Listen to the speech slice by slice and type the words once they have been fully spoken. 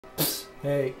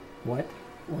Hey, What?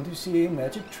 want to see a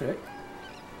magic trick?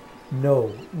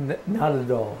 No, not at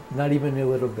all. Not even a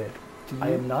little bit. I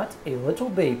am not a little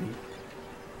baby.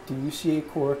 Do you see a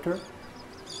quarter?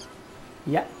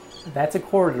 Yeah, that's a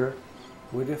quarter.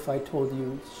 What if I told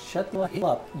you, shut the hell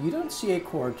up, you don't see a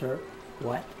quarter?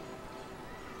 What?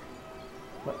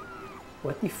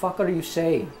 What the fuck are you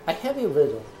saying? I have a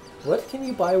little. What can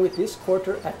you buy with this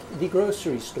quarter at the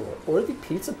grocery store or the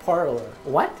pizza parlor?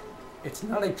 What? It's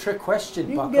not a trick question,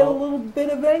 You bucko. can get a little bit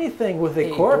of anything with a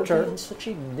Hey, quarter. don't be such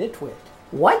a nitwit.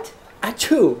 What?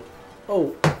 Achoo!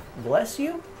 Oh, bless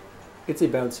you? It's a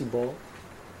bouncy ball.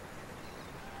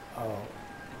 Oh.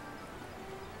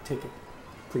 Take it.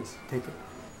 Please, take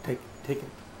it. Take it.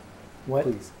 What?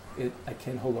 Please. I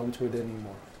can't hold on to it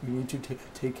anymore. You need to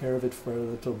take care of it for a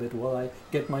little bit while I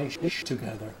get my shit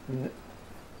together.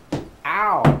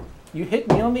 Ow! You hit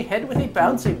me on the head with a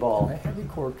bouncy ball. Can I have a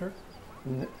quarter?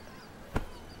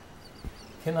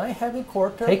 Can I have a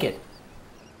quarter? Take it.